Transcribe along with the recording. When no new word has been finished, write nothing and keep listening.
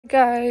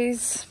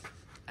Guys,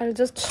 I'll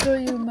just show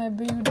you my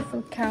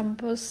beautiful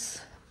campus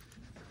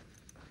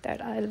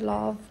that I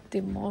love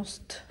the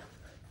most.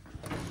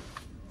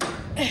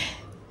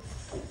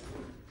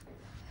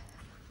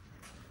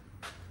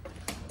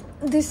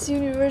 This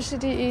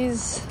university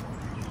is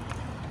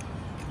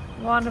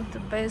one of the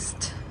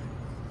best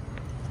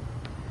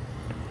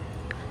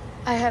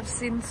I have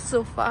seen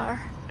so far.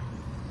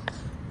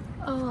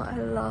 Oh, I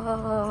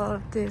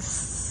love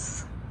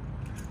this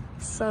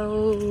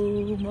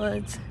so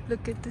much.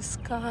 Look at the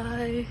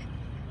sky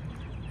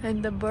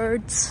and the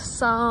birds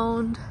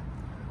sound,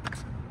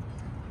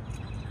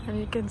 and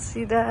you can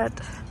see that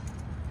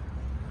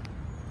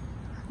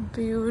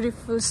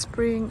beautiful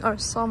spring or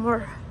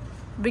summer,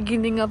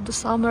 beginning of the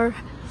summer.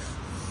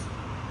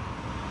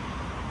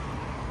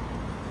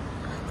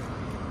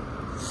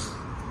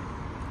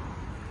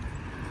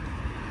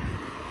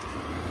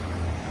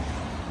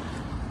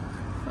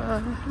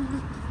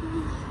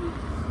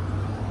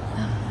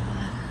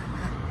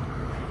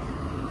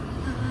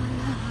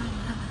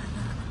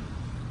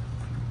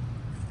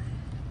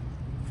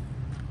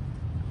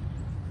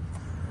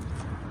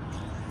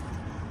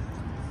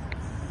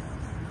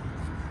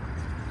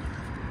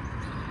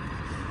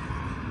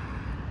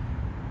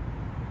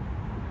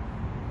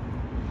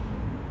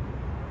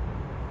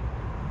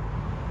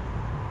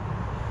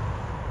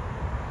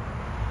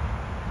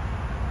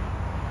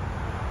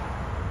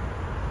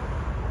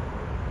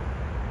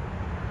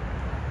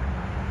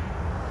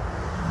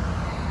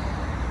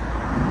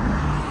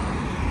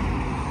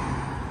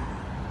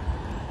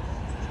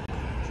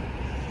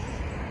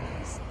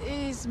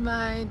 Is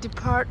my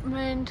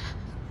department,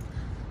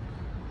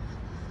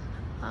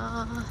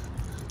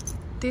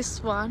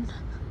 this one,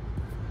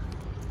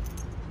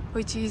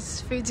 which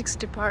is physics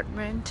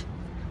department.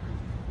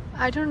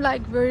 I don't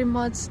like very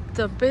much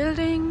the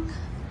building,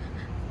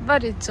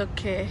 but it's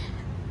okay.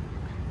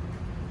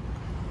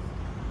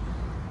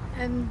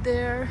 And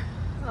there,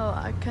 oh,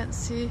 I can't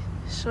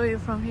show you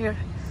from here.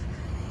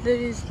 There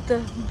is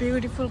the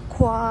beautiful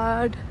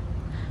quad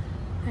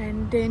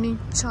and Danny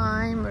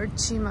chime or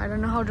chim, I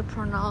don't know how to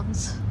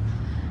pronounce.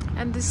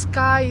 And the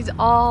sky is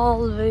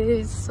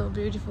always so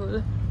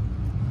beautiful,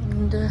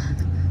 and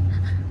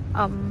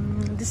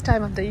this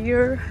time of the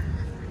year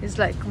is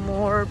like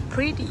more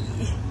pretty.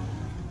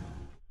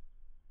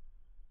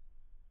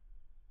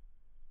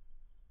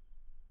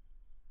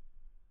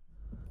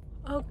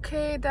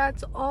 Okay,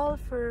 that's all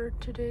for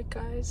today,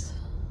 guys.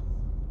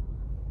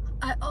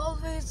 I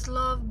always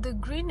love the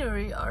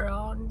greenery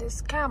around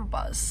this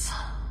campus.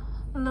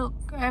 Look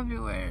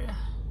everywhere,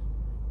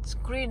 it's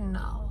green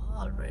now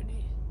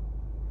already.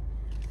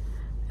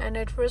 And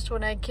at first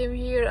when I came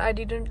here, I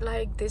didn't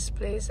like this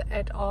place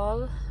at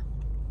all,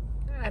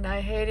 and I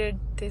hated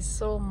this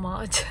so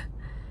much.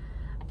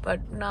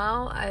 But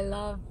now I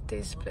love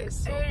this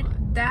place so much.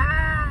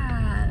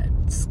 That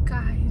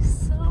sky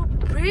is so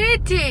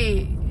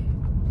pretty.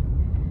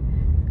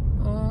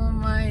 Oh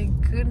my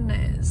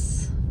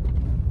goodness.